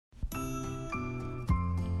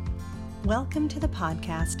Welcome to the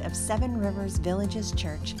podcast of Seven Rivers Villages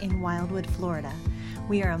Church in Wildwood, Florida.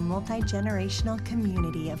 We are a multi-generational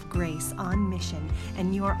community of grace on mission,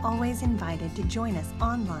 and you are always invited to join us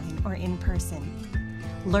online or in person.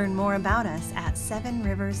 Learn more about us at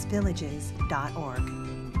sevenriversvillages.org.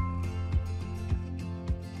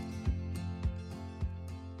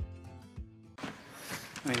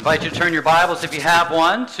 I invite you to turn your Bibles, if you have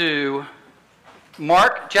one, to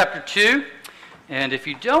Mark chapter 2. And if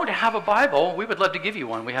you don't have a Bible, we would love to give you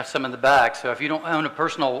one. We have some in the back. So if you don't own a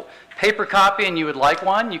personal paper copy and you would like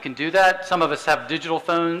one, you can do that. Some of us have digital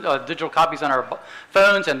copies on our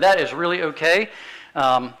phones, and that is really okay.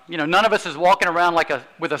 None of us is walking around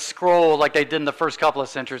with a scroll like they did in the first couple of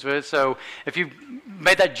centuries. So if you've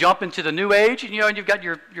made that jump into the new age, and you've got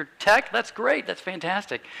your tech, that's great. That's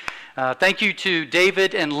fantastic. Thank you to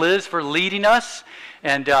David and Liz for leading us.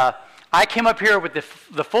 And I came up here with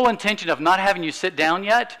the full intention of not having you sit down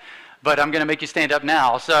yet, but I'm going to make you stand up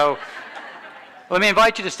now. So let me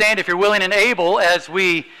invite you to stand if you're willing and able as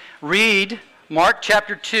we read Mark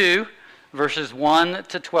chapter 2, verses 1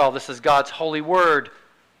 to 12. This is God's holy word.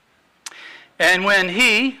 And when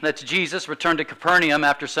he, that's Jesus, returned to Capernaum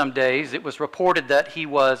after some days, it was reported that he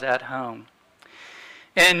was at home.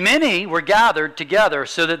 And many were gathered together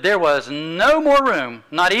so that there was no more room,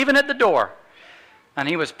 not even at the door. And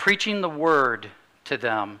he was preaching the word to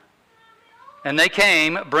them. And they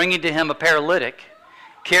came, bringing to him a paralytic,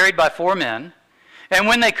 carried by 4 men. And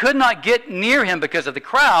when they could not get near him because of the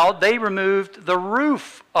crowd, they removed the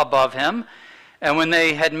roof above him. And when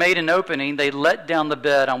they had made an opening, they let down the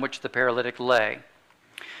bed on which the paralytic lay.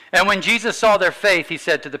 And when Jesus saw their faith, he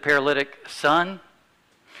said to the paralytic, "Son,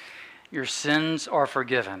 your sins are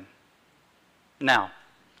forgiven." Now,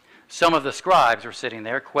 some of the scribes were sitting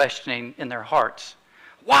there, questioning in their hearts,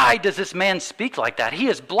 "Why does this man speak like that? He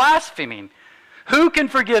is blaspheming. Who can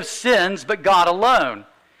forgive sins but God alone?"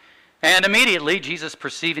 And immediately Jesus,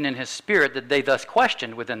 perceiving in his spirit that they thus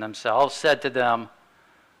questioned within themselves, said to them,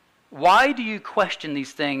 "Why do you question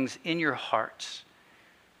these things in your hearts?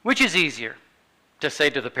 Which is easier, to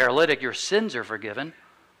say to the paralytic, 'Your sins are forgiven,'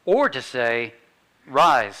 or to say,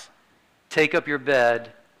 'Rise, take up your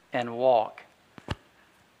bed and walk'?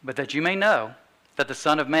 But that you may know that the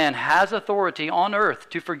Son of Man has authority on earth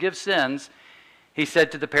to forgive sins," he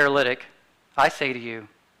said to the paralytic, "I say to you,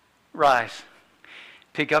 rise,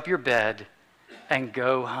 pick up your bed, and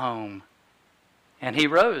go home." And he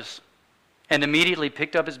rose, and immediately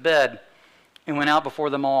picked up his bed, and went out before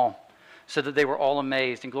them all, so that they were all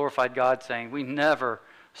amazed and glorified God, saying, "We never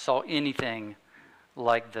saw anything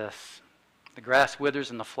like this." The grass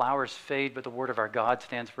withers and the flowers fade, but the word of our God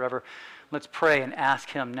stands forever. Let's pray and ask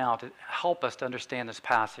him now to help us to understand this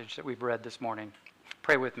passage that we've read this morning.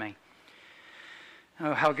 Pray with me.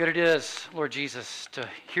 Oh, how good it is, Lord Jesus, to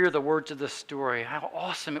hear the words of this story. How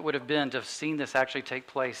awesome it would have been to have seen this actually take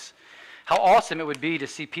place. How awesome it would be to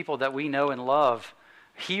see people that we know and love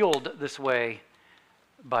healed this way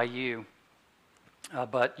by you.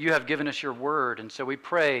 But you have given us your word, and so we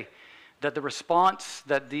pray that the response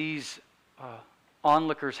that these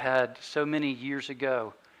onlookers had so many years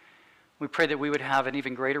ago, we pray that we would have an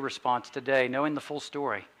even greater response today, knowing the full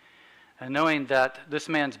story, and knowing that this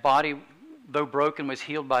man's body, though broken, was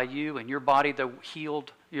healed by you, and your body, though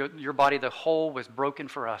healed, your body, though whole, was broken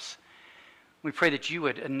for us. We pray that you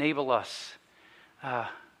would enable us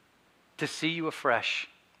to see you afresh,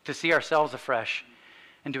 to see ourselves afresh,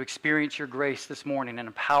 and to experience your grace this morning in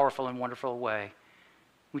a powerful and wonderful way.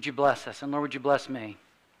 Would you bless us? And Lord, would you bless me?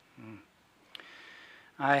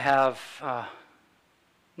 I have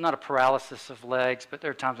not a paralysis of legs, but there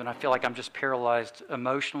are times when I feel like I'm just paralyzed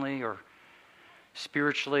emotionally or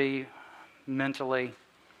spiritually, mentally.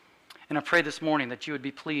 And I pray this morning that you would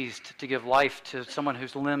be pleased to give life to someone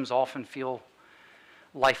whose limbs often feel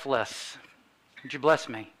lifeless. Would you bless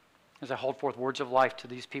me as I hold forth words of life to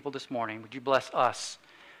these people this morning? Would you bless us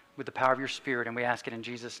with the power of your Spirit? And we ask it in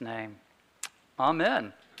Jesus' name.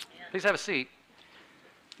 Amen. Please have a seat.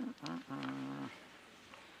 There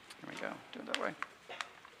we go. Do it that way.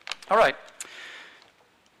 All right.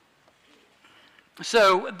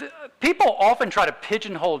 So people often try to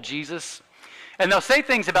pigeonhole Jesus, and they'll say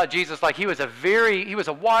things about Jesus like he was a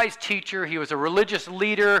wise teacher, he was a religious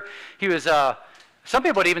leader, some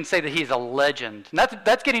people would even say that he's a legend. And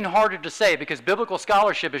that's getting harder to say because biblical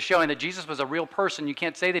scholarship is showing that Jesus was a real person. You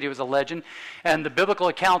can't say that he was a legend. And the biblical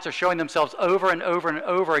accounts are showing themselves over and over and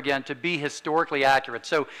over again to be historically accurate.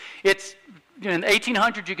 So it's in the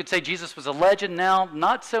 1800s you could say Jesus was a legend. Now,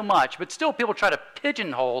 not so much. But still people try to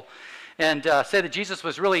pigeonhole and say that Jesus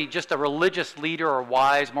was really just a religious leader or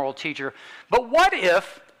wise moral teacher. But what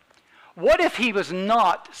if What if he was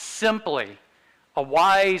not simply a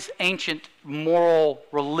wise, ancient, moral,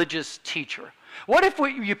 religious teacher? What if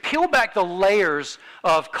you peel back the layers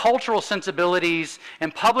of cultural sensibilities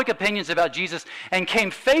and public opinions about Jesus and came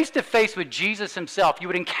face to face with Jesus himself? You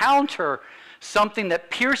would encounter something that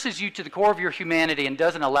pierces you to the core of your humanity and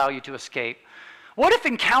doesn't allow you to escape. What if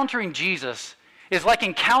encountering Jesus is like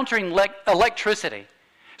encountering electricity,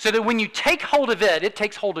 so that when you take hold of it, it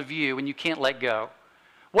takes hold of you and you can't let go?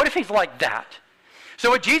 What if he's like that? So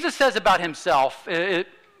what Jesus says about himself,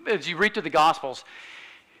 as you read through the Gospels,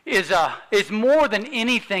 is more than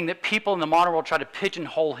anything that people in the modern world try to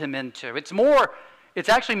pigeonhole him into. It's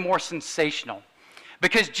actually more sensational.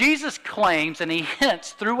 Because Jesus claims, and he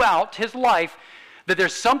hints throughout his life, that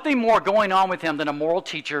there's something more going on with him than a moral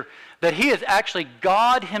teacher, that he is actually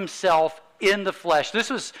God himself in the flesh. This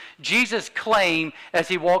was Jesus' claim as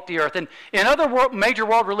he walked the earth. And in other major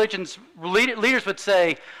world religions, leaders would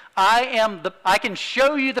say, I can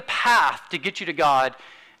show you the path to get you to God.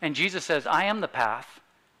 And Jesus says, I am the path.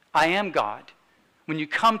 I am God. When you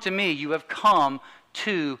come to me, you have come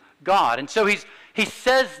to God. And so he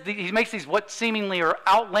makes these what seemingly are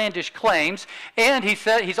outlandish claims, and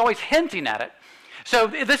he's always hinting at it. So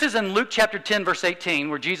this is in Luke chapter 10, verse 18,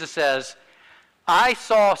 where Jesus says, I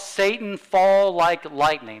saw Satan fall like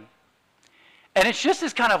lightning. And it's just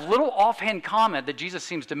this kind of little offhand comment that Jesus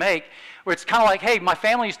seems to make, where it's kind of like, hey, my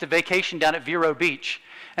family used to vacation down at Vero Beach.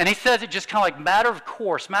 And he says it just kind of like matter of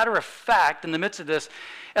course, matter of fact, in the midst of this.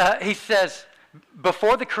 He says,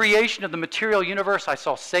 before the creation of the material universe, I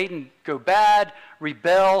saw Satan go bad,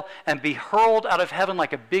 rebel, and be hurled out of heaven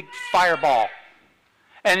like a big fireball.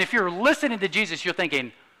 And if you're listening to Jesus, you're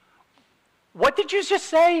thinking, what did you just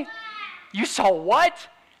say? You saw what?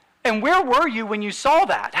 And where were you when you saw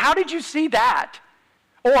that? How did you see that?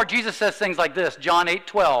 Or Jesus says things like this, John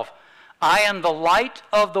 8:12, I am the light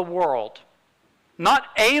of the world. Not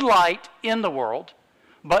a light in the world,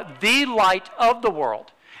 but the light of the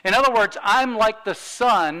world. In other words, I'm like the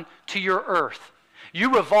sun to your earth.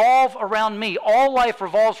 You revolve around me. All life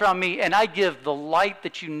revolves around me, and I give the light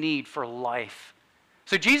that you need for life.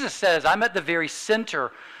 So Jesus says, I'm at the very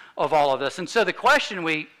center of all of this. And so the question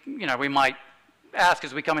we might ask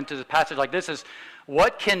as we come into the passage like this is,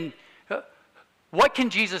 what can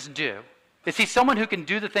Jesus do? Is he someone who can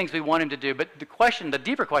do the things we want him to do? But the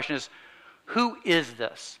deeper question is, who is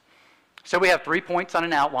this? So we have 3 points on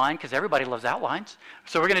an outline, because everybody loves outlines.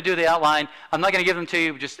 So we're going to do the outline. I'm not going to give them to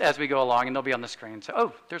you just as we go along, and they'll be on the screen.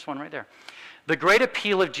 So, there's one right there. The great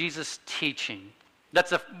appeal of Jesus' teaching.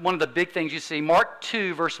 That's one of the big things you see. Mark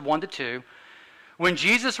 2, verse 1-2. When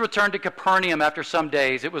Jesus returned to Capernaum after some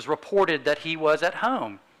days, it was reported that he was at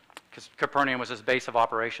home, because Capernaum was his base of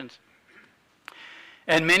operations.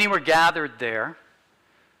 And many were gathered there,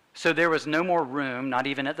 so there was no more room, not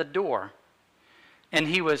even at the door. And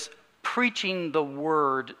he was preaching the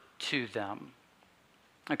word to them.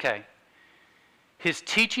 Okay. His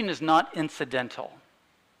teaching is not incidental.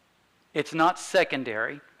 It's not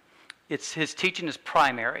secondary. His teaching is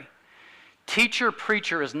primary. Teacher,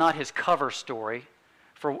 preacher is not his cover story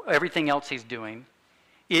for everything else he's doing.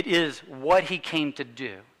 It is what he came to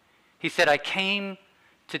do. He said, I came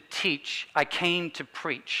to teach. I came to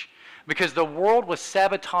preach. Because the world was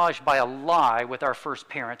sabotaged by a lie with our first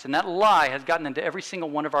parents. And that lie has gotten into every single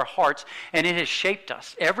one of our hearts, and it has shaped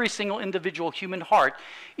us. Every single individual human heart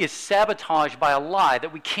is sabotaged by a lie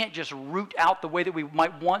that we can't just root out the way that we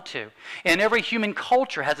might want to. And every human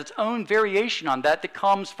culture has its own variation on that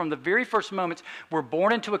comes from the very first moments we're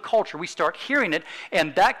born into a culture. We start hearing it,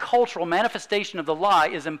 and that cultural manifestation of the lie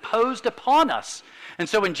is imposed upon us. And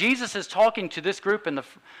so when Jesus is talking to this group in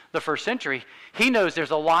the first century, he knows there's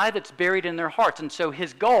a lie that's buried in their hearts. And so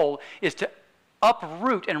his goal is to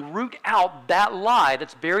uproot and root out that lie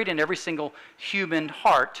that's buried in every single human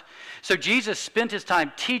heart. So Jesus spent his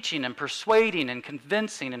time teaching and persuading and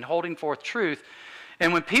convincing and holding forth truth.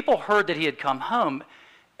 And when people heard that he had come home,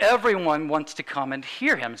 everyone wants to come and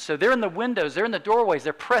hear him. So they're in the windows, they're in the doorways,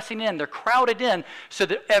 they're pressing in, they're crowded in so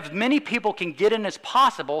that as many people can get in as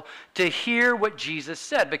possible to hear what Jesus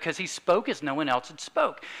said, because he spoke as no one else had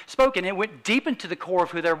spoken. It went deep into the core of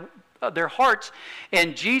who their hearts,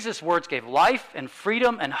 and Jesus' words gave life and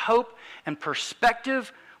freedom and hope and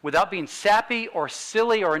perspective without being sappy or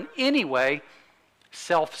silly or in any way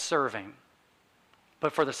self-serving,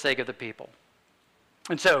 but for the sake of the people.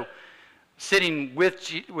 And so sitting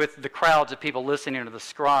with the crowds of people listening to the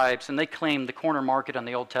scribes, and they claimed the corner market on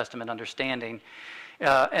the Old Testament understanding.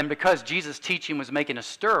 And because Jesus' teaching was making a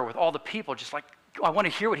stir with all the people, just like, I want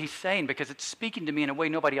to hear what he's saying because it's speaking to me in a way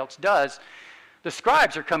nobody else does, the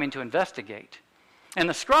scribes are coming to investigate. And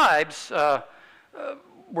the scribes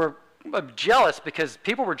were jealous because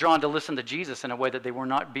people were drawn to listen to Jesus in a way that they were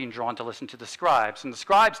not being drawn to listen to the scribes. And the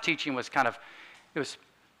scribes' teaching was it was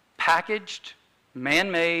packaged,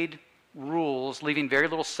 man-made rules, leaving very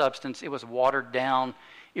little substance. It was watered down.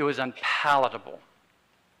 It was unpalatable,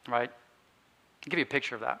 right? I'll give you a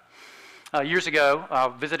picture of that. Years ago, I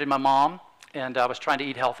visited my mom, and I was trying to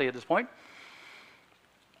eat healthy at this point.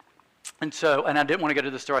 And I didn't want to go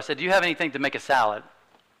to the store. I said, do you have anything to make a salad?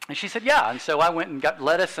 And she said, yeah. And so I went and got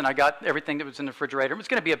lettuce, and I got everything that was in the refrigerator. It was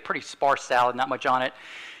going to be a pretty sparse salad, not much on it.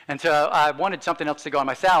 And so I wanted something else to go on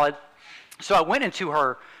my salad. So I went into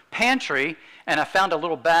her pantry, and I found a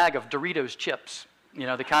little bag of Doritos chips,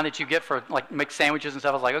 the kind that you get for, make sandwiches and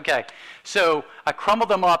stuff. I was like, okay. So I crumbled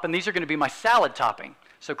them up, and these are going to be my salad topping.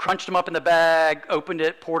 So crunched them up in the bag, opened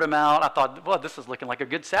it, poured them out. I thought, well, this is looking like a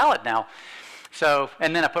good salad now. So,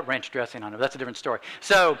 and then I put ranch dressing on it. That's a different story.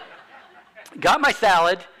 So got my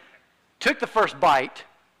salad, took the first bite,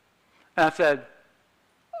 and I said,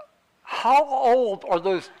 how old are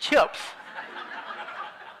those chips?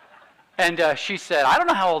 And she said, I don't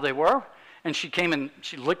know how old they were. And she came and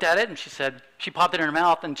she looked at it, and she popped it in her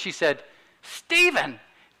mouth, and she said, Stephen,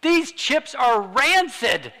 these chips are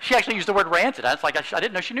rancid. She actually used the word rancid. I was like, I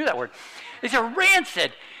didn't know she knew that word. These are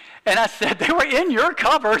rancid. And I said, they were in your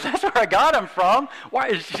cupboard. That's where I got them from.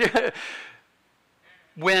 Why?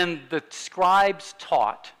 When the scribes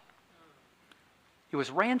taught, it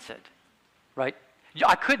was rancid, right?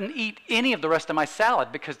 I couldn't eat any of the rest of my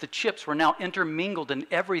salad because the chips were now intermingled in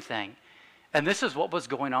everything. And this is what was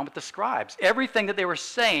going on with the scribes. Everything that they were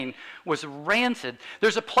saying was rancid.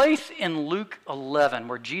 There's a place in Luke 11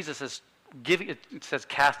 where Jesus is giving, it says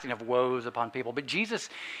casting of woes upon people, but Jesus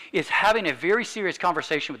is having a very serious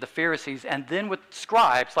conversation with the Pharisees and then with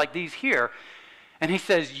scribes like these here. And he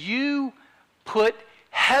says, you put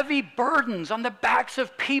heavy burdens on the backs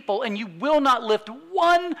of people and you will not lift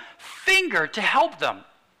one finger to help them.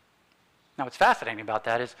 Now what's fascinating about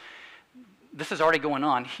that is this is already going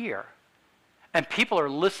on here. And people are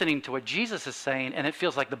listening to what Jesus is saying, and it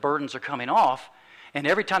feels like the burdens are coming off. And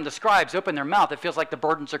every time the scribes open their mouth, it feels like the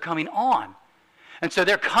burdens are coming on. And so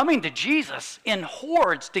they're coming to Jesus in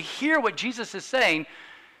hordes to hear what Jesus is saying,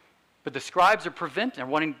 but the scribes are they're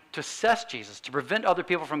wanting to assess Jesus, to prevent other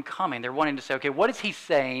people from coming. They're wanting to say, okay, what is he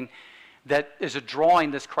saying that is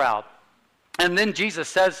drawing this crowd? And then Jesus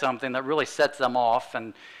says something that really sets them off,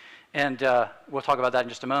 and we'll talk about that in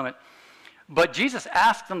just a moment. But Jesus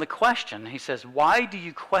asks them the question. He says, why do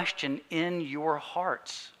you question in your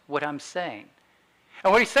hearts what I'm saying?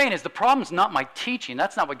 And what he's saying is the problem's not my teaching.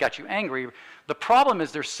 That's not what got you angry. The problem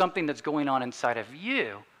is there's something that's going on inside of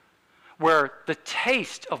you where the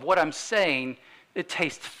taste of what I'm saying, it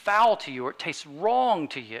tastes foul to you, or it tastes wrong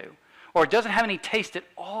to you, or it doesn't have any taste at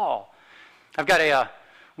all. Rebecca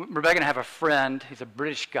and I have a friend. He's a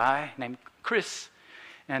British guy named Chris.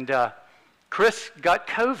 And Chris got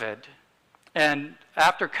COVID. And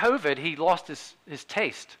after COVID, he lost his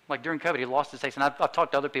taste. Like during COVID, he lost his taste. And I've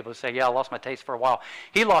talked to other people who say, yeah, I lost my taste for a while.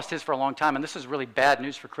 He lost his for a long time. And this is really bad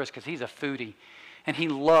news for Chris because he's a foodie. And he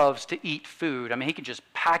loves to eat food. I mean, he can just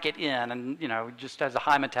pack it in and, just has a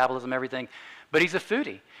high metabolism, everything. But he's a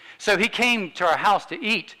foodie. So he came to our house to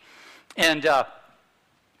eat. And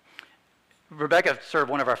Rebecca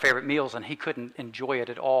served one of our favorite meals, and he couldn't enjoy it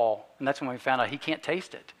at all. And that's when we found out he can't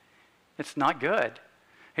taste it. It's not good.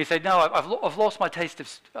 He said, no, I've lost my taste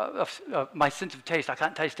of my sense of taste. I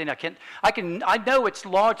can't taste any. I know it's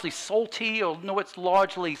largely salty, or know it's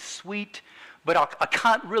largely sweet, but I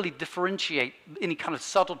can't really differentiate any kind of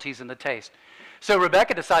subtleties in the taste. So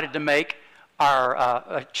Rebecca decided to make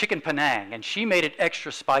our chicken Penang, and she made it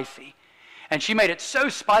extra spicy. And she made it so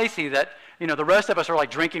spicy that, the rest of us are like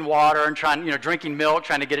drinking water and drinking milk,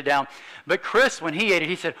 trying to get it down. But Chris, when he ate it,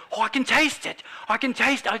 he said, oh, I can taste it. I can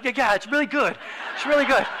taste it. Yeah, it's really good. It's really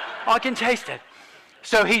good. Oh, I can taste it.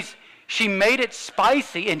 So she made it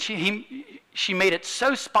spicy, and she made it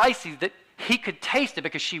so spicy that he could taste it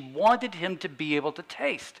because she wanted him to be able to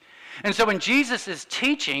taste. And so when Jesus is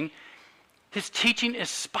teaching, his teaching is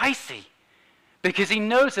spicy because he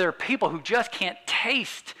knows there are people who just can't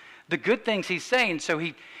taste the good things he's saying. So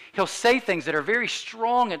he'll say things that are very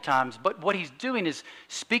strong at times, but what he's doing is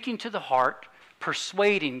speaking to the heart,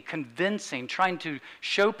 persuading, convincing, trying to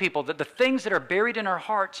show people that the things that are buried in our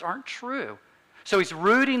hearts aren't true. So he's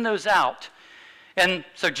rooting those out. And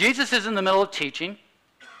so Jesus is in the middle of teaching,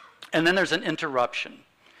 and then there's an interruption.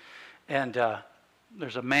 And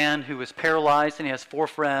there's a man who is paralyzed, and he has 4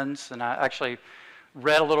 friends, and I actually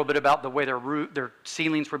read a little bit about the way their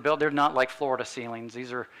ceilings were built. They're not like Florida ceilings.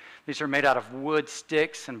 These are made out of wood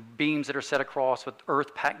sticks and beams that are set across with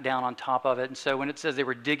earth packed down on top of it. And so when it says they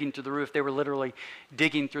were digging through the roof, they were literally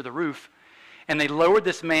digging through the roof. And they lowered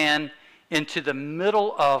this man into the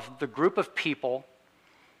middle of the group of people.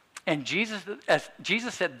 And Jesus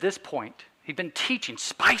at this point, he'd been teaching,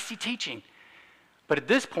 spicy teaching. But at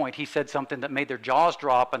this point, he said something that made their jaws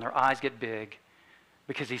drop and their eyes get big,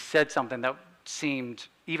 because he said something that seemed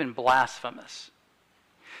even blasphemous.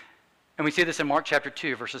 And we see this in Mark chapter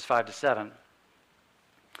 2, verses 5 to 7.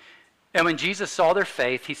 And when Jesus saw their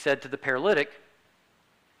faith, he said to the paralytic,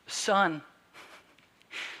 "Son,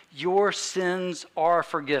 your sins are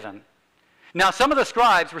forgiven." Now, some of the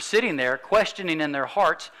scribes were sitting there questioning in their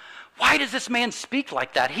hearts, "Why does this man speak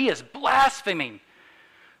like that? He is blaspheming.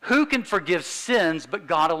 Who can forgive sins but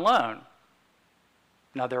God alone?"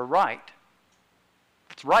 Now, they're right.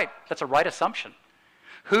 That's right. That's a right assumption.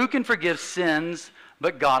 Who can forgive sins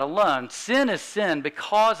but God alone? Sin is sin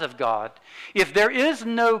because of God. If there is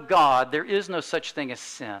no God, there is no such thing as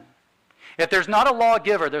sin. If there's not a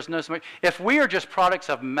lawgiver, there's no... If we are just products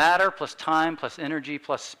of matter plus time plus energy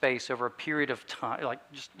plus space over a period of time, like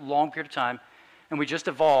just a long period of time, and we just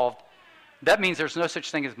evolved, that means there's no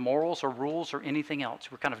such thing as morals or rules or anything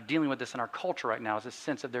else. We're kind of dealing with this in our culture right now, is this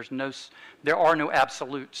sense of there are no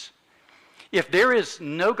absolutes. If there is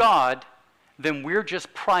no God, then we're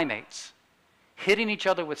just primates hitting each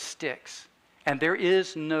other with sticks, and there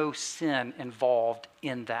is no sin involved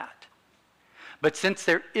in that. But since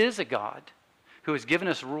there is a God who has given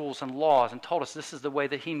us rules and laws and told us this is the way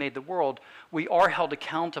that he made the world, we are held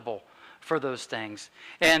accountable for those things.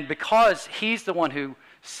 And because he's the one who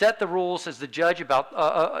set the rules as the judge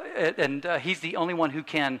he's the only one who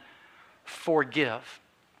can forgive.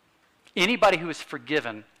 Anybody who is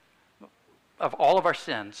forgiven of all of our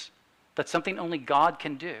sins, that's something only God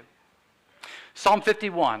can do. Psalm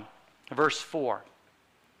 51, verse 4,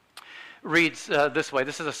 reads this way.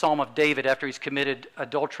 This is a psalm of David after he's committed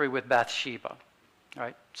adultery with Bathsheba.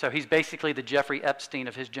 Right? So he's basically the Jeffrey Epstein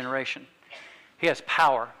of his generation. He has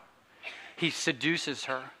power. He seduces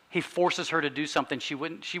her. He forces her to do something she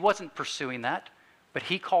wasn't pursuing that, but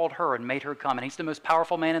he called her and made her come, and he's the most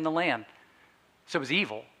powerful man in the land. So it was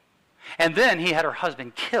evil. And then he had her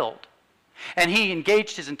husband killed. And he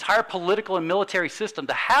engaged his entire political and military system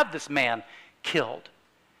to have this man killed.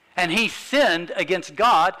 And he sinned against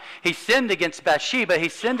God. He sinned against Bathsheba. He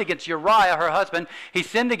sinned against Uriah, her husband. He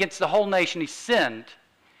sinned against the whole nation. He sinned.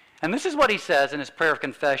 And this is what he says in his prayer of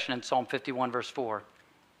confession in Psalm 51, verse 4.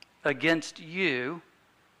 "Against you,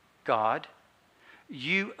 God,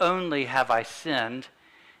 you only have I sinned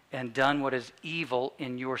and done what is evil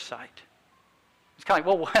in your sight." It's kind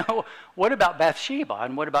of like, well, what about Bathsheba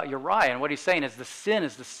and what about Uriah? And what he's saying is the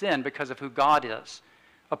sin because of who God is.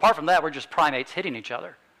 Apart from that, we're just primates hitting each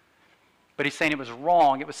other. But he's saying it was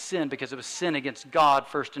wrong, it was sin because it was sin against God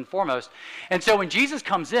first and foremost. And so when Jesus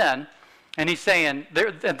comes in and he's saying,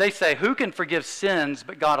 they say, "Who can forgive sins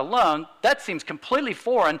but God alone?" That seems completely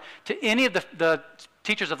foreign to any of the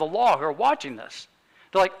teachers of the law who are watching this.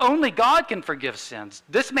 They're like, only God can forgive sins.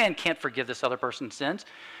 This man can't forgive this other person's sins.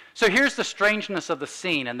 So here's the strangeness of the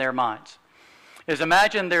scene in their minds. Is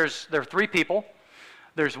imagine there are three people.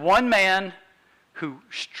 There's one man who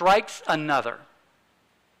strikes another.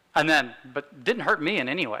 But didn't hurt me in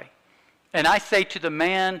any way. And I say to the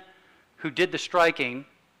man who did the striking,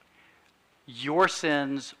 "Your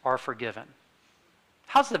sins are forgiven."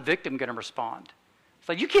 How's the victim going to respond? It's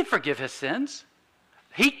like, you can't forgive his sins.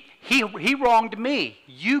 He wronged me.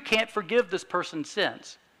 You can't forgive this person's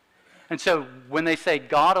sins. And so when they say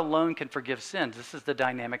God alone can forgive sins, this is the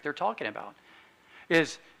dynamic they're talking about.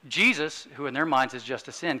 Is Jesus, who in their minds is just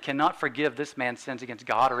a sin, cannot forgive this man's sins against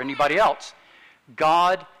God or anybody else.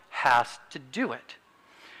 God has to do it.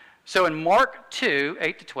 So in Mark 2,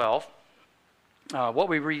 8 to 12, what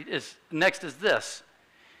we read is this.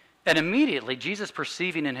 "And immediately Jesus,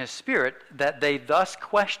 perceiving in his spirit that they thus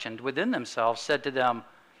questioned within themselves, said to them,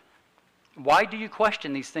 'Why do you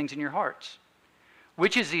question these things in your hearts?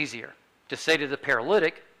 Which is easier, to say to the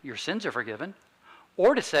paralytic, your sins are forgiven,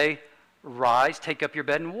 or to say, rise, take up your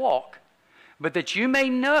bed and walk? But that you may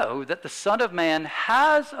know that the Son of Man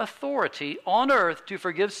has authority on earth to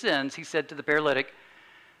forgive sins,' he said to the paralytic,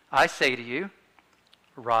 'I say to you,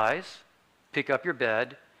 rise, pick up your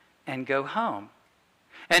bed, and go home.'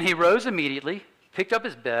 And he rose immediately, picked up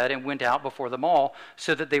his bed, and went out before them all,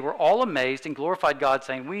 so that they were all amazed and glorified God,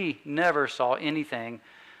 saying, 'We never saw anything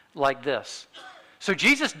like this.'" So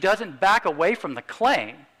Jesus doesn't back away from the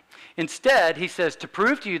claim. Instead, he says, to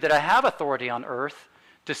prove to you that I have authority on earth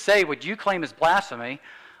to say what you claim is blasphemy,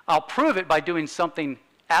 I'll prove it by doing something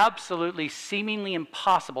absolutely seemingly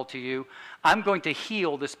impossible to you. I'm going to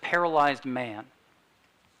heal this paralyzed man.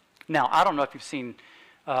 Now, I don't know if you've seen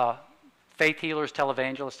faith healers,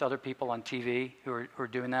 televangelists, other people on TV who are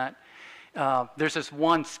doing that. There's this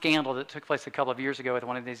one scandal that took place a couple of years ago with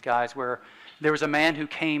one of these guys where there was a man who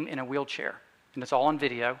came in a wheelchair, and it's all on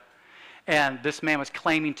video, and this man was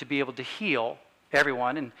claiming to be able to heal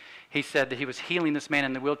everyone, and he said that he was healing this man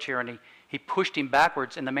in the wheelchair, and he pushed him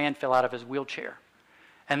backwards, and the man fell out of his wheelchair.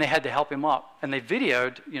 And they had to help him up. And they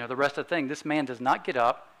videoed, the rest of the thing. This man does not get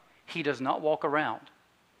up. He does not walk around,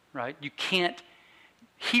 right? You can't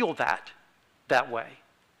heal that way,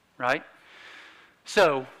 right?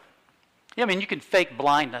 So, you can fake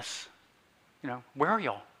blindness. Where are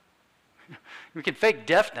y'all? We can fake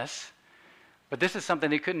deafness, but this is something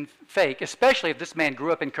they couldn't fake, especially if this man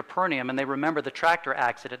grew up in Capernaum and they remember the tractor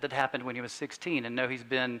accident that happened when he was 16 and know he's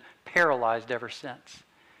been paralyzed ever since.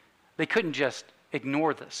 They couldn't just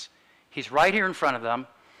ignore this. He's right here in front of them,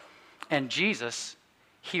 and Jesus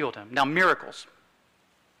healed him. Now, miracles.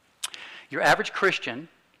 Your average Christian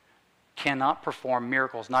cannot perform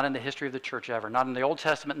miracles, not in the history of the church ever, not in the Old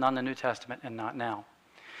Testament, not in the New Testament, and not now.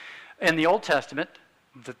 In the Old Testament,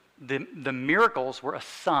 the miracles were a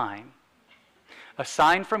sign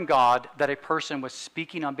from God that a person was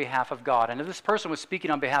speaking on behalf of God. And if this person was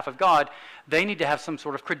speaking on behalf of God, they need to have some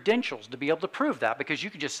sort of credentials to be able to prove that, because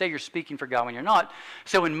you could just say you're speaking for God when you're not.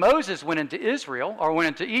 So when Moses went into Israel, or went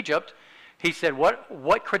into Egypt, he said,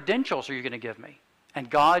 what credentials are you going to give me? And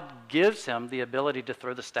God gives him the ability to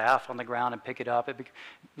throw the staff on the ground and pick it up.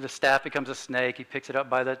 The staff becomes a snake. He picks it up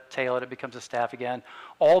by the tail and it becomes a staff again.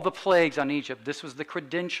 All the plagues on Egypt, this was the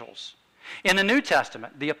credentials. In the New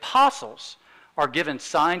Testament, the apostles are given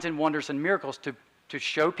signs and wonders and miracles to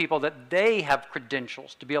show people that they have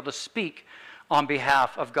credentials to be able to speak on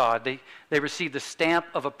behalf of God. They receive the stamp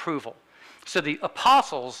of approval. So the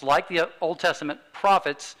apostles, like the Old Testament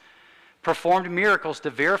prophets, performed miracles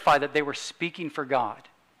to verify that they were speaking for God.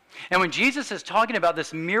 And when Jesus is talking about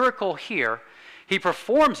this miracle here, he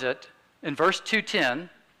performs it in verse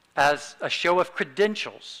 2:10 as a show of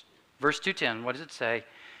credentials. Verse 2:10, what does it say?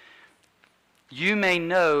 You may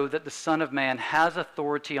know that the Son of Man has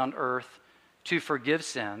authority on earth to forgive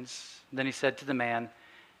sins. Then he said to the man,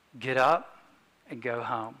 get up and go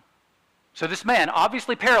home. So this man,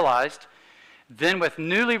 obviously paralyzed, then with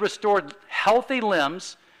newly restored healthy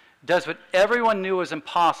limbs, does what everyone knew was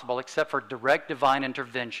impossible except for direct divine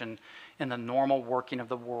intervention in the normal working of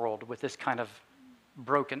the world with this kind of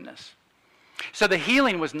brokenness. So the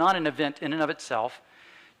healing was not an event in and of itself.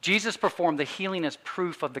 Jesus performed the healing as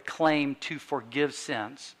proof of the claim to forgive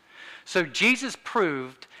sins. So Jesus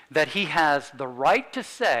proved that he has the right to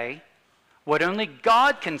say what only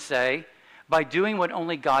God can say by doing what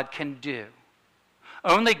only God can do.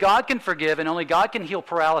 Only God can forgive, and only God can heal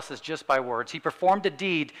paralysis just by words. He performed a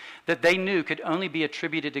deed that they knew could only be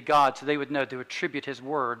attributed to God, so they would know to attribute his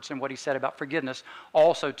words and what he said about forgiveness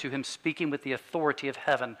also to him speaking with the authority of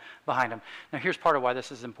heaven behind him. Now here's part of why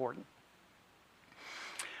this is important.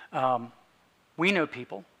 We know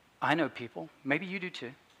people, I know people, maybe you do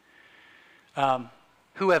too,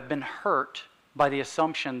 who have been hurt by the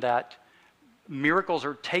assumption that miracles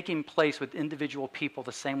are taking place with individual people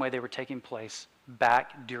the same way they were taking place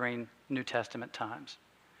back during New Testament times.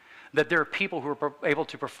 That there are people who are able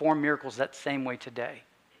to perform miracles that same way today,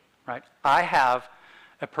 right? I have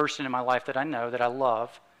a person in my life that I know, that I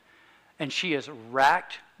love, and she is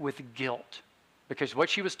racked with guilt because what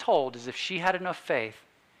she was told is if she had enough faith,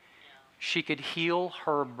 she could heal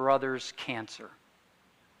her brother's cancer.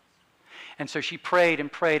 And so she prayed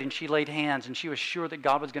and prayed and she laid hands and she was sure that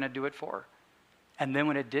God was going to do it for her. And then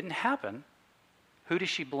when it didn't happen, who does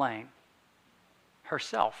she blame?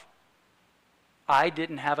 Herself. I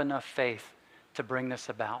didn't have enough faith to bring this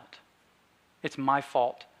about. It's my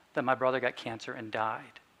fault that my brother got cancer and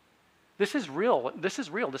died. This is real. This is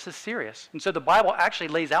real. This is serious. And so the Bible actually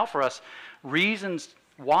lays out for us reasons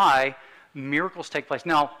why miracles take place.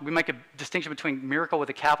 Now, we make a distinction between miracle with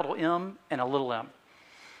a capital M and a little m.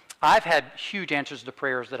 I've had huge answers to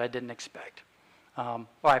prayers that I didn't expect.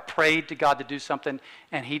 I prayed to God to do something,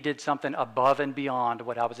 and he did something above and beyond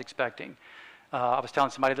what I was expecting. I was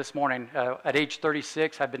telling somebody this morning, at age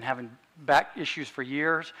 36, I've been having back issues for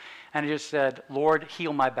years, and I just said, Lord,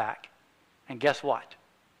 heal my back. And guess what?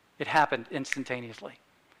 It happened instantaneously.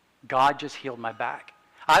 God just healed my back.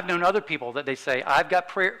 I've known other people that they say, I've got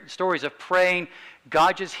stories of praying,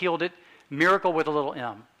 God just healed it, miracle with a little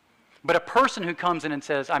m. But a person who comes in and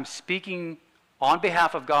says, I'm speaking on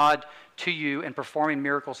behalf of God to you and performing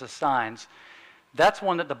miracles as signs, that's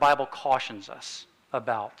one that the Bible cautions us.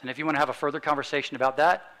 about. And if you want to have a further conversation about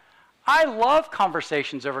that, I love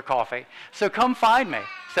conversations over coffee. So come find me.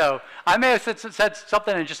 So I may have said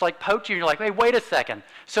something and just like poked you, and you're like, hey, wait a second.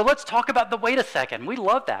 So let's talk about the wait a second. We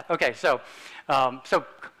love that. Okay, so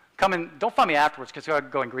come and don't find me afterwards because I'll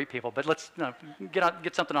go and greet people, but let's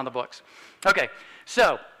get something on the books. Okay,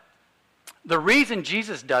 so the reason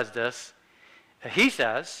Jesus does this, he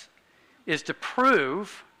says, is to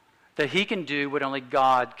prove that he can do what only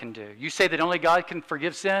God can do. You say that only God can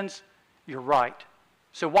forgive sins? You're right.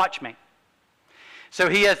 So watch me. So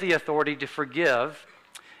he has the authority to forgive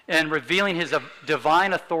and revealing his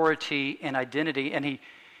divine authority and identity. And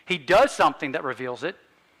he does something that reveals it,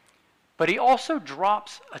 but he also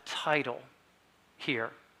drops a title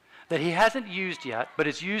here that he hasn't used yet, but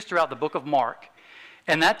is used throughout the book of Mark.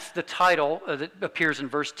 And that's the title that appears in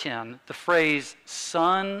verse 10, the phrase,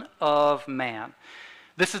 Son of Man.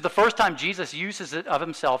 This is the first time Jesus uses it of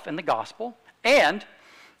himself in the gospel, and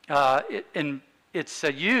it's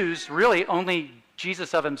used really only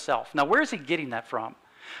Jesus of himself. Now, where is he getting that from?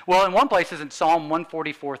 Well, in one place is in Psalm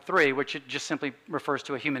 144:3, which it just simply refers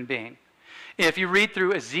to a human being. If you read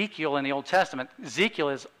through Ezekiel in the Old Testament, Ezekiel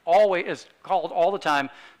is called all the time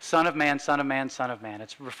Son of Man, Son of Man, Son of Man.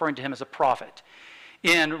 It's referring to him as a prophet.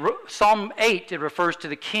 In Psalm 8, it refers to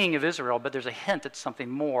the king of Israel, but there's a hint at something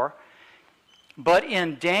more. But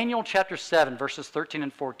in Daniel chapter 7, verses 13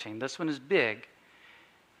 and 14, this one is big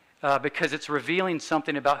because it's revealing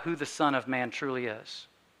something about who the Son of Man truly is.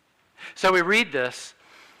 So we read this,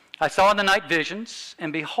 I saw in the night visions,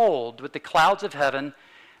 and behold, with the clouds of heaven,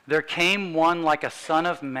 there came one like a son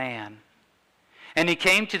of man. And he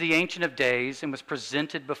came to the Ancient of Days and was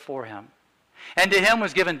presented before him. And to him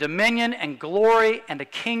was given dominion and glory and a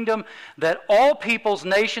kingdom that all peoples,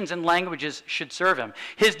 nations, and languages should serve him.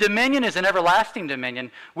 His dominion is an everlasting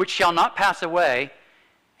dominion which shall not pass away,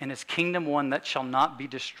 and his kingdom one that shall not be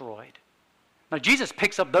destroyed. Now Jesus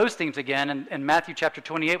picks up those themes again in Matthew chapter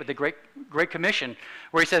 28 with the Great Commission,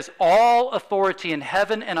 where he says, all authority in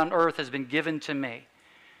heaven and on earth has been given to me.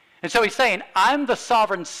 And so he's saying, I'm the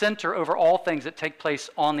sovereign center over all things that take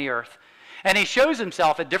place on the earth. And he shows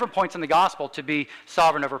himself at different points in the gospel to be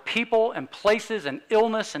sovereign over people and places and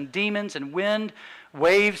illness and demons and wind,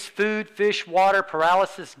 waves, food, fish, water,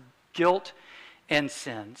 paralysis, guilt, and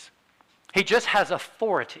sins. He just has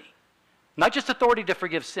authority. Not just authority to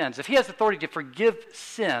forgive sins. If he has authority to forgive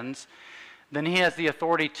sins, then he has the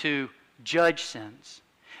authority to judge sins.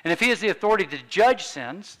 And if he has the authority to judge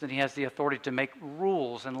sins, then he has the authority to make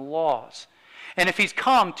rules and laws. And if he's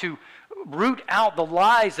come to root out the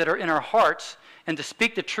lies that are in our hearts and to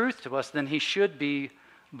speak the truth to us, then he should be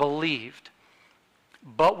believed.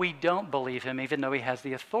 But we don't believe him, even though he has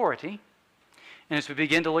the authority. And as we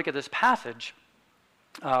begin to look at this passage,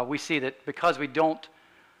 we see that because we don't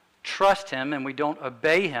trust him and we don't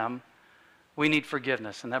obey him, we need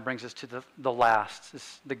forgiveness. And that brings us to the last,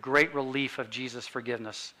 the great relief of Jesus'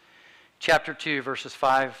 forgiveness. Chapter 2, verses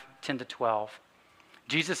 5, 10 to 12.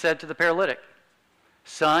 Jesus said to the paralytic,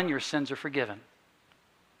 Son, your sins are forgiven.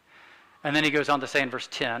 And then he goes on to say in verse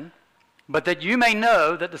 10, but that you may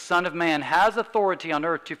know that the Son of Man has authority on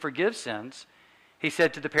earth to forgive sins, he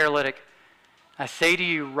said to the paralytic, I say to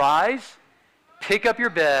you, rise, pick up your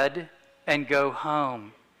bed, and go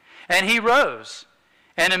home. And he rose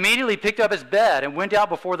and immediately picked up his bed and went out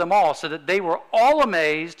before them all, so that they were all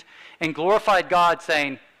amazed and glorified God,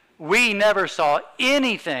 saying, we never saw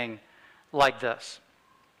anything like this.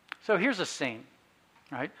 So here's a scene.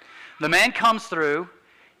 Right? The man comes through.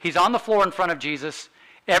 He's on the floor in front of Jesus.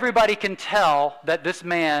 Everybody can tell that this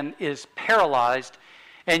man is paralyzed.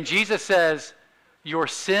 And Jesus says, your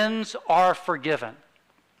sins are forgiven.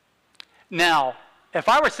 Now, if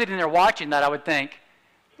I were sitting there watching that, I would think,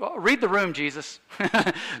 well, read the room, Jesus.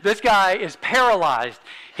 This guy is paralyzed.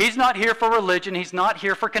 He's not here for religion. He's not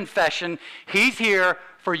here for confession. He's here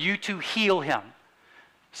for you to heal him.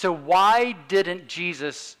 So why didn't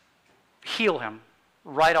Jesus heal him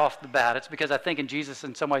right off the bat? It's because I think in Jesus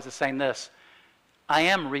in some ways is saying this, I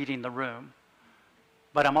am reading the room,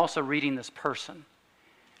 but I'm also reading this person.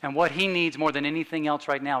 And what he needs more than anything else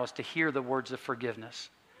right now is to hear the words of forgiveness.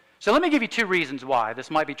 So let me give you two reasons why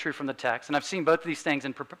this might be true from the text. And I've seen both of these things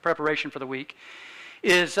in preparation for the week.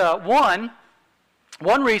 Is one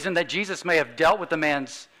reason that Jesus may have dealt with the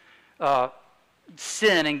man's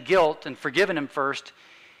sin and guilt and forgiven him first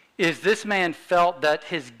is this man felt that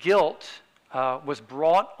his guilt was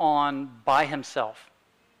brought on by himself,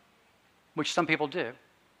 which some people do.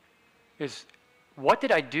 Is, what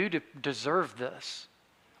did I do to deserve this?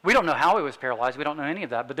 We don't know how he was paralyzed. We don't know any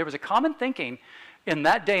of that. But there was a common thinking in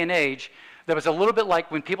that day and age that was a little bit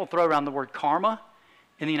like when people throw around the word karma.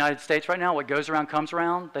 in the United States right now, what goes around comes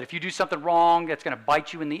around, that if you do something wrong, that's going to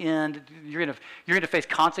bite you in the end. You're going to face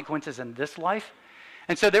consequences in this life.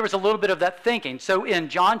 And so there was a little bit of that thinking. So in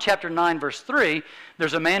John chapter 9, verse 3,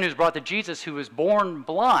 there's a man who's brought to Jesus who was born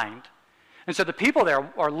blind. And so the people there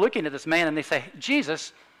are looking at this man and they say,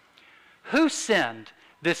 Jesus, who sinned,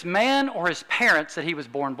 this man or his parents, that he was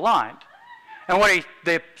born blind? And what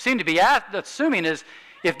they seem to be assuming is,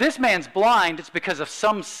 if this man's blind, it's because of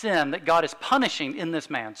some sin that God is punishing in this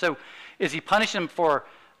man. So is he punishing him for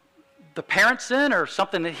the parent's sin or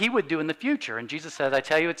something that he would do in the future? And Jesus says, I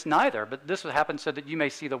tell you it's neither, but this will happen so that you may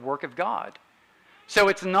see the work of God. So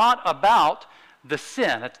it's not about the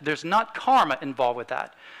sin. There's not karma involved with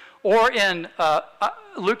that. Or in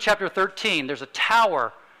Luke chapter 13, there's a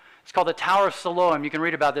tower. It's called the Tower of Siloam. You can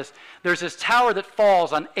read about this. There's this tower that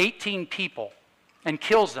falls on 18 people and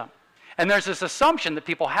kills them. And there's this assumption that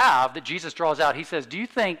people have that Jesus draws out. He says, do you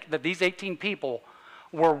think that these 18 people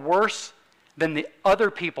were worse than the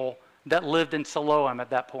other people that lived in Siloam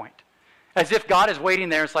at that point? As if God is waiting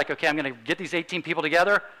there. It's like, okay, I'm going to get these 18 people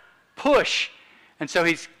together. Push. And so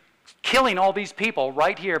he's killing all these people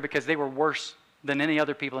right here because they were worse than any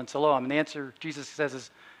other people in Siloam. And the answer, Jesus says,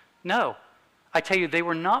 is no. I tell you, they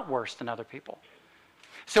were not worse than other people.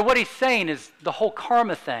 So what he's saying is the whole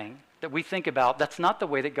karma thing that we think about, that's not the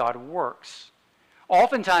way that God works.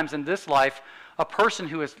 Oftentimes in this life, a person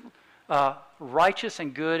who is righteous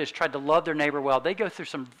and good, has tried to love their neighbor well, they go through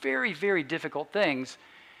some very, very difficult things.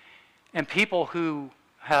 And people who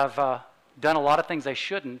have done a lot of things they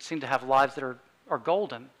shouldn't seem to have lives that are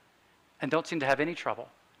golden and don't seem to have any trouble.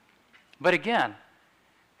 But again,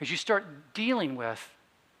 as you start dealing with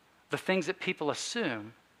the things that people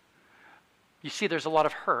assume, you see there's a lot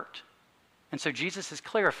of hurt. And so Jesus is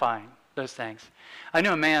clarifying those things. I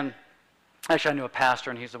knew a man, actually I knew a pastor,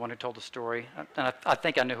 and he's the one who told the story. And I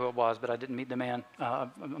think I knew who it was, but I didn't meet the man.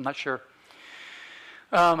 I'm not sure.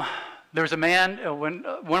 There was a man, one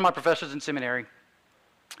of my professors in seminary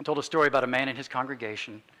told a story about a man in his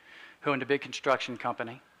congregation who owned a big construction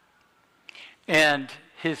company. And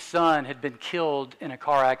his son had been killed in a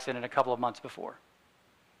car accident a couple of months before.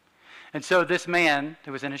 And so this man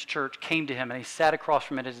who was in his church came to him and he sat across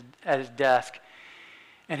from him at his desk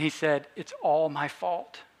and he said, it's all my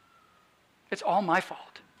fault. It's all my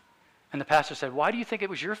fault. And the pastor said, why do you think it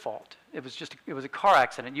was your fault? It was a car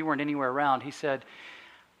accident. You weren't anywhere around. He said,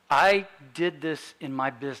 I did this in my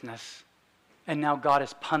business and now God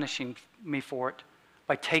is punishing me for it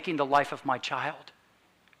by taking the life of my child.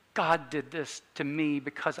 God did this to me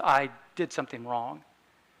because I did something wrong.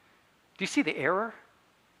 Do you see the error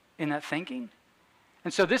in that thinking?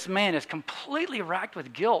 And so this man is completely racked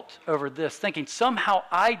with guilt over this, thinking somehow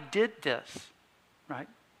I did this, right?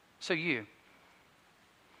 So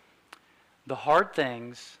the hard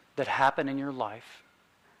things that happen in your life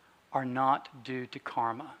are not due to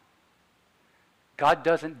karma. God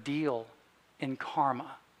doesn't deal in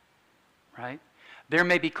karma, right? There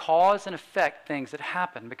may be cause and effect things that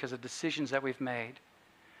happen because of decisions that we've made,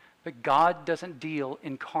 but God doesn't deal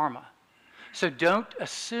in karma. So don't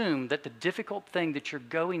assume that the difficult thing that you're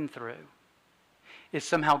going through is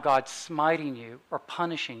somehow God smiting you or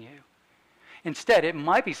punishing you. Instead, it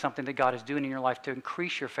might be something that God is doing in your life to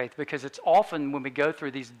increase your faith, because it's often when we go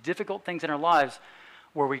through these difficult things in our lives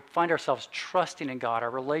where we find ourselves trusting in God,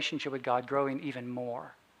 our relationship with God growing even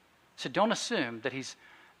more. So don't assume that he's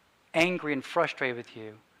angry and frustrated with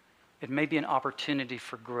you. It may be an opportunity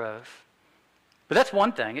for growth. But that's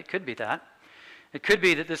one thing. It could be that. It could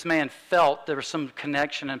be that this man felt there was some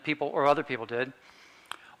connection and people, or other people did.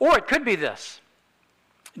 Or it could be this.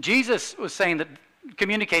 Jesus was saying that,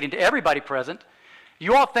 communicating to everybody present,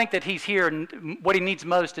 you all think that he's here and what he needs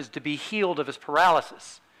most is to be healed of his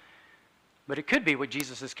paralysis. But it could be what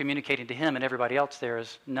Jesus is communicating to him and everybody else there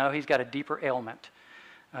is, no, he's got a deeper ailment,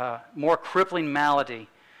 more crippling malady,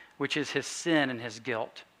 which is his sin and his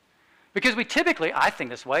guilt. Because we typically, I think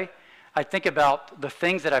this way, I think about the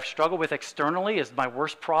things that I've struggled with externally as my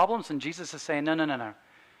worst problems, and Jesus is saying, no.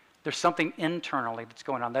 There's something internally that's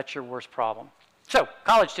going on. That's your worst problem. So,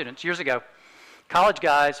 college students, years ago, college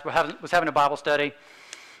guys was having a Bible study,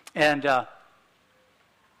 and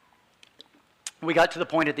we got to the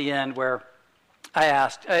point at the end where I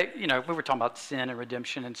asked, we were talking about sin and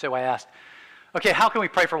redemption, and so I asked, okay, how can we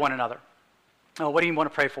pray for one another? Oh, what do you want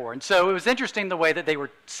to pray for? And so it was interesting the way that they were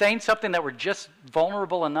saying something that were just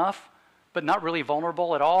vulnerable enough, but not really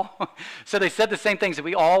vulnerable at all. So they said the same things that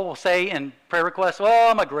we all will say in prayer requests.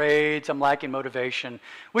 Well, my grades, I'm lacking motivation,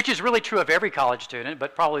 which is really true of every college student,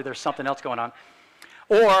 but probably there's something else going on.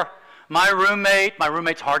 Or my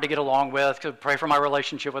roommate's hard to get along with, so pray for my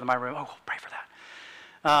relationship with my roommate. Oh, pray for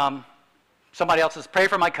that. Somebody else says, pray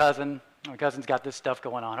for my cousin. My cousin's got this stuff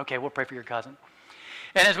going on. Okay, we'll pray for your cousin.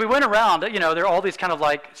 And as we went around, there are all these kind of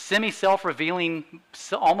like semi-self-revealing,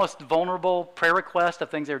 almost vulnerable prayer requests of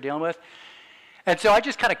things they were dealing with. And so I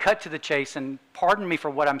just kind of cut to the chase, and pardon me for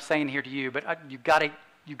what I'm saying here to you, but you got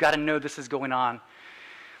to know this is going on.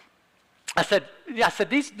 I said,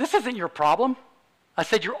 this isn't your problem. I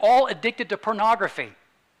said, you're all addicted to pornography.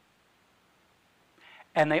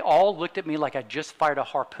 And they all looked at me like I just fired a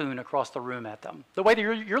harpoon across the room at them, the way that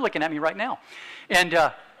you're looking at me right now.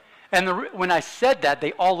 And when I said that,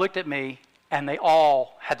 they all looked at me, and they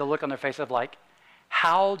all had the look on their face of like,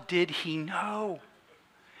 how did he know?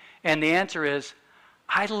 And the answer is,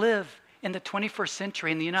 I live in the 21st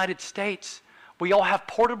century in the United States. We all have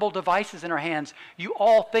portable devices in our hands. You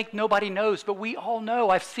all think nobody knows, but we all know.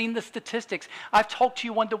 I've seen the statistics. I've talked to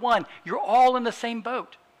you one-to-one. You're all in the same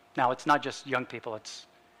boat. Now, it's not just young people. It's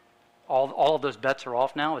all of those bets are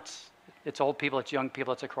off now. It's old people, it's young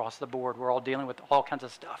people, it's across the board. We're all dealing with all kinds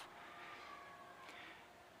of stuff.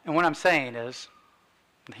 And what I'm saying is,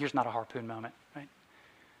 here's not a harpoon moment, right?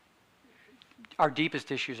 Our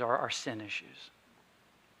deepest issues are our sin issues.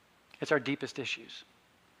 It's our deepest issues.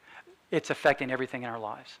 It's affecting everything in our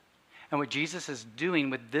lives. And what Jesus is doing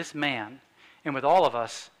with this man and with all of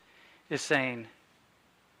us is saying,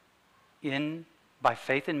 by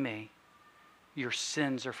faith in me, your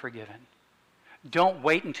sins are forgiven. Don't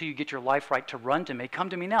wait until you get your life right to run to me. Come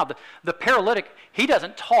to me now. The paralytic, he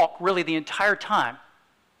doesn't talk really the entire time.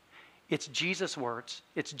 It's Jesus' words.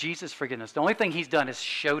 It's Jesus' forgiveness. The only thing he's done is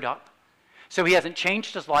showed up. So he hasn't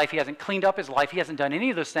changed his life. He hasn't cleaned up his life. He hasn't done any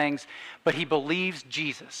of those things, but he believes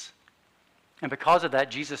Jesus. And because of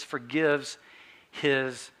that, Jesus forgives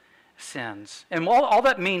his sins. And all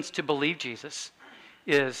that means to believe Jesus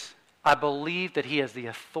is, I believe that he has the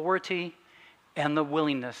authority and the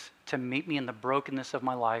willingness to meet me in the brokenness of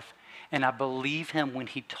my life. And I believe him when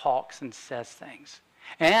he talks and says things.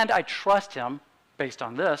 And I trust him, based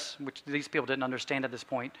on this, which these people didn't understand at this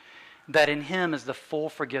point, that in him is the full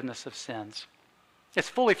forgiveness of sins. It's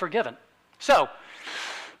fully forgiven. So,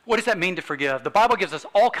 what does that mean to forgive? The Bible gives us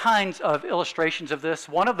all kinds of illustrations of this.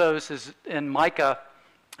 One of those is in Micah,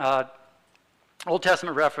 Old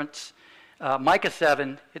Testament reference, Micah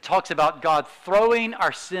 7. It talks about God throwing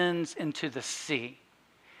our sins into the sea.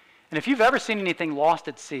 And if you've ever seen anything lost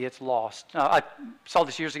at sea, it's lost. I saw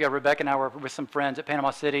this years ago. Rebecca and I were with some friends at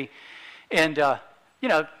Panama City. And,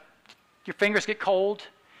 your fingers get cold,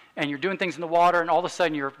 and you're doing things in the water, and all of a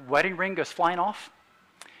sudden your wedding ring goes flying off.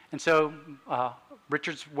 And so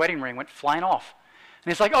Richard's wedding ring went flying off.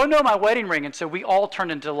 And he's like, oh no, my wedding ring. And so we all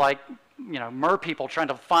turned into mer people trying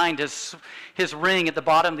to find his ring at the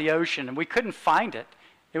bottom of the ocean. And we couldn't find it.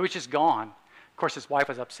 It was just gone. Of course, his wife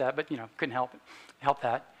was upset, but, couldn't help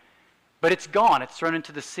that. But it's gone. It's thrown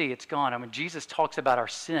into the sea. It's gone. And when Jesus talks about our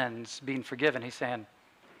sins being forgiven, he's saying,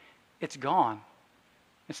 it's gone.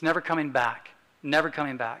 It's never coming back. Never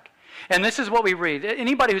coming back. And this is what we read.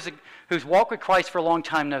 Anybody who's walked with Christ for a long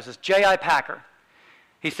time knows this. J.I. Packer,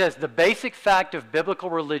 he says, the basic fact of biblical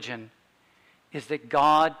religion is that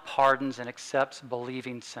God pardons and accepts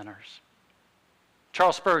believing sinners.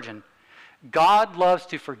 Charles Spurgeon, God loves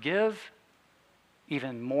to forgive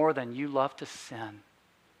even more than you love to sin.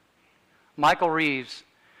 Michael Reeves,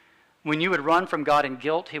 when you would run from God in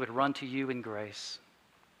guilt, he would run to you in grace.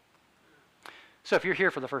 So if you're here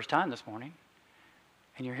for the first time this morning,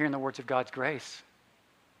 and you're hearing the words of God's grace,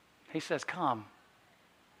 he says, come,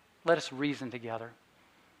 let us reason together.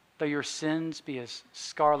 Though your sins be as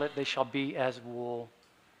scarlet, they shall be as wool.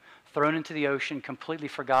 Thrown into the ocean, completely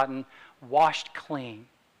forgotten, washed clean.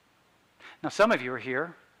 Now some of you are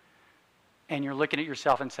here, and you're looking at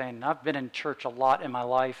yourself and saying, I've been in church a lot in my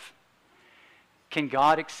life. Can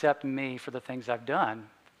God accept me for the things I've done?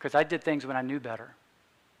 Because I did things when I knew better.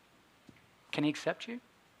 Can he accept you?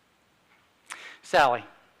 Sally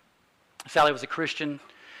was a Christian.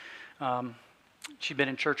 She'd been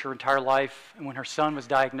in church her entire life, and when her son was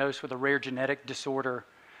diagnosed with a rare genetic disorder,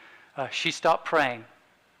 she stopped praying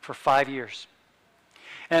for 5 years.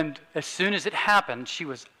 And as soon as it happened, she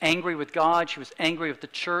was angry with God. She was angry with the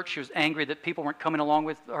church. She was angry that people weren't coming along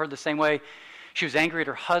with her the same way. She was angry at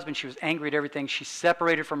her husband. She was angry at everything. She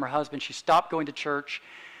separated from her husband. She stopped going to church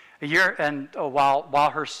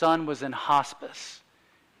while her son was in hospice,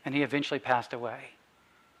 and he eventually passed away.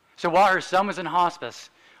 So while her son was in hospice,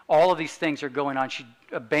 all of these things are going on. She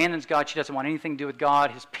abandons God. She doesn't want anything to do with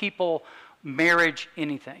God, his people, marriage,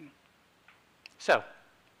 anything. So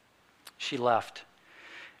she left.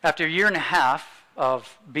 After a year and a half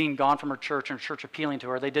of being gone from her church and her church appealing to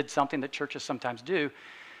her, they did something that churches sometimes do.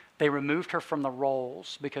 They removed her from the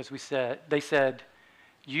rolls because they said,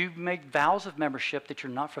 You make vows of membership that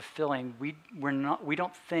you're not fulfilling. We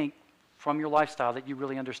don't think from your lifestyle that you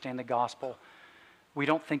really understand the gospel. We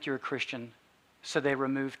don't think you're a Christian. So they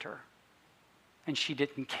removed her. And she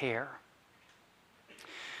didn't care.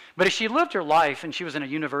 But as she lived her life, and she was in a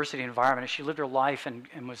university environment, as she lived her life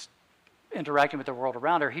and was interacting with the world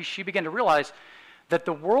around her, she began to realize that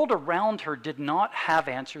the world around her did not have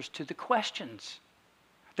answers to the questions.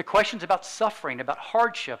 The questions about suffering, about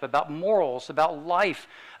hardship, about morals, about life,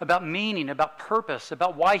 about meaning, about purpose,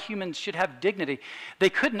 about why humans should have dignity. They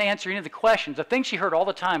couldn't answer any of the questions. The thing she heard all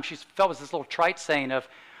the time, she felt was this little trite saying of,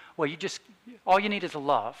 well, all you need is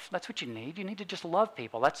love. That's what you need. You need to just love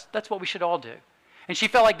people. That's what we should all do. And she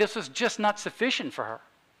felt like this was just not sufficient for her.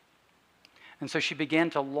 And so she began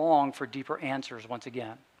to long for deeper answers once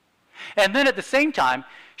again. And then at the same time,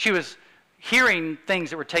 she was hearing things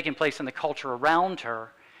that were taking place in the culture around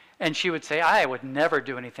her, and she would say, I would never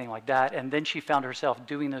do anything like that. And then she found herself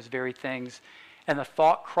doing those very things, and the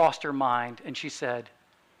thought crossed her mind, and she said,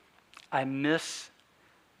 I miss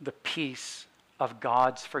the peace of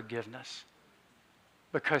God's forgiveness,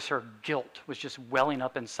 because her guilt was just welling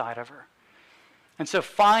up inside of her. And so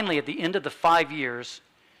finally, at the end of the 5 years,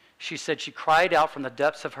 she said she cried out from the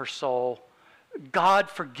depths of her soul, God,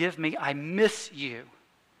 forgive me, I miss you.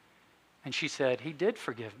 And she said, he did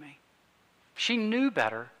forgive me. She knew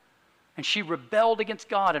better, and she rebelled against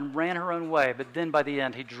God and ran her own way, but then by the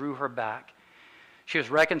end, he drew her back. She was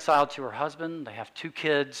reconciled to her husband. They have 2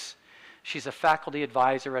 kids. She's a faculty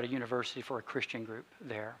advisor at a university for a Christian group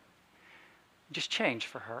there. Just change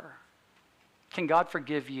for her. Can God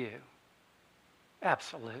forgive you?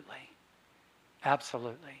 Absolutely.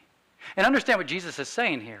 Absolutely. And understand what Jesus is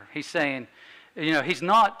saying here. He's saying, he's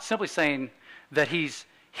not simply saying that he's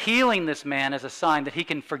healing this man as a sign that he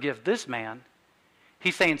can forgive this man.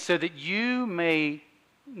 He's saying so that you may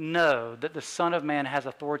know that the Son of Man has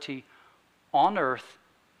authority on earth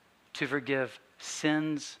to forgive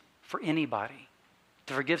sins for anybody,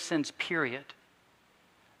 to forgive sins, period.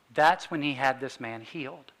 That's when he had this man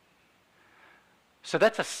healed. So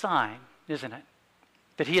that's a sign, isn't it?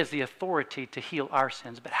 That he has the authority to heal our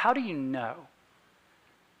sins. But how do you know?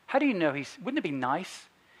 How do you know wouldn't it be nice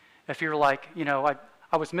if you're like,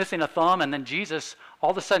 I was missing a thumb and then Jesus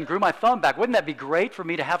all of a sudden grew my thumb back. Wouldn't that be great for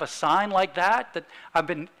me to have a sign like that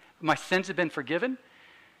my sins have been forgiven?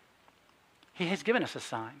 He has given us a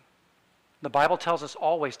sign. The Bible tells us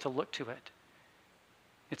always to look to it.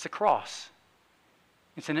 It's a cross.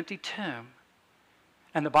 It's an empty tomb.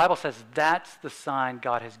 And the Bible says that's the sign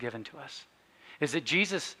God has given to us, is that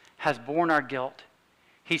Jesus has borne our guilt.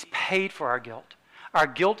 He's paid for our guilt. Our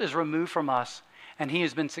guilt is removed from us, and he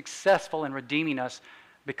has been successful in redeeming us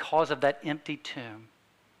because of that empty tomb.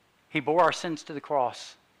 He bore our sins to the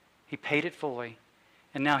cross. He paid it fully,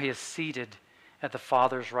 and now he is seated at the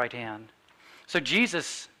Father's right hand. So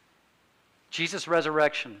Jesus'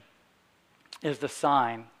 resurrection is the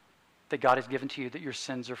sign that God has given to you that your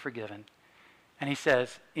sins are forgiven. And he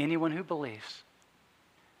says, anyone who believes,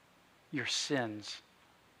 your sins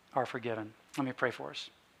are forgiven. Let me pray for us.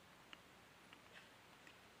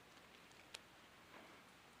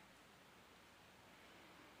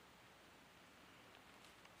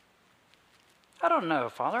 I don't know,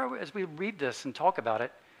 Father, as we read this and talk about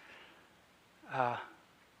it,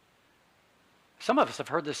 some of us have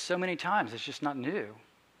heard this so many times, it's just not new.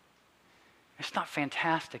 It's not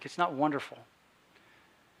fantastic. It's not wonderful.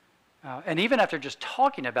 And even after just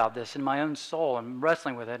talking about this in my own soul and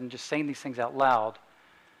wrestling with it and just saying these things out loud,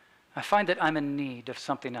 I find that I'm in need of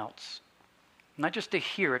something else. Not just to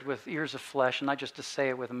hear it with ears of flesh and not just to say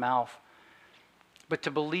it with a mouth, but to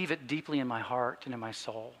believe it deeply in my heart and in my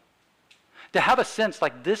soul. To have a sense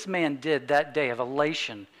like this man did that day of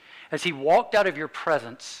elation as he walked out of your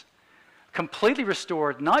presence, completely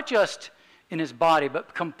restored, not just in his body,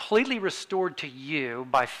 but completely restored to you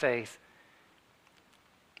by faith.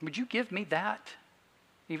 Would you give me that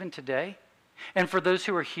even today? And for those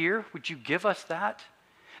who are here, would you give us that?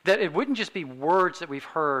 That it wouldn't just be words that we've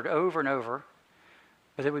heard over and over,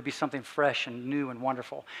 but it would be something fresh and new and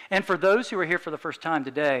wonderful. And for those who are here for the first time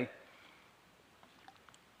today,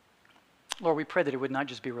 Lord, we pray that it would not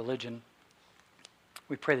just be religion.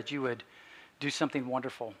 We pray that you would do something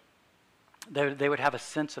wonderful. They would have a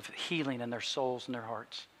sense of healing in their souls and their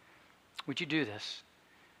hearts. Would you do this?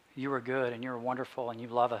 You are good and you're wonderful and you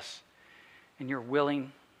love us and you're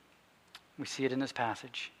willing. We see it in this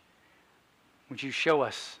passage. Would you show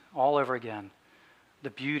us all over again the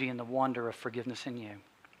beauty and the wonder of forgiveness in you?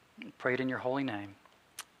 We pray it in your holy name.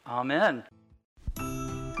 Amen.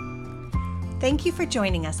 Thank you for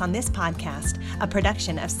joining us on this podcast, a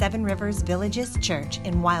production of Seven Rivers Villages Church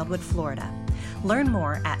in Wildwood, Florida. Learn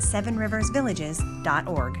more at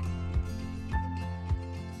sevenriversvillages.org.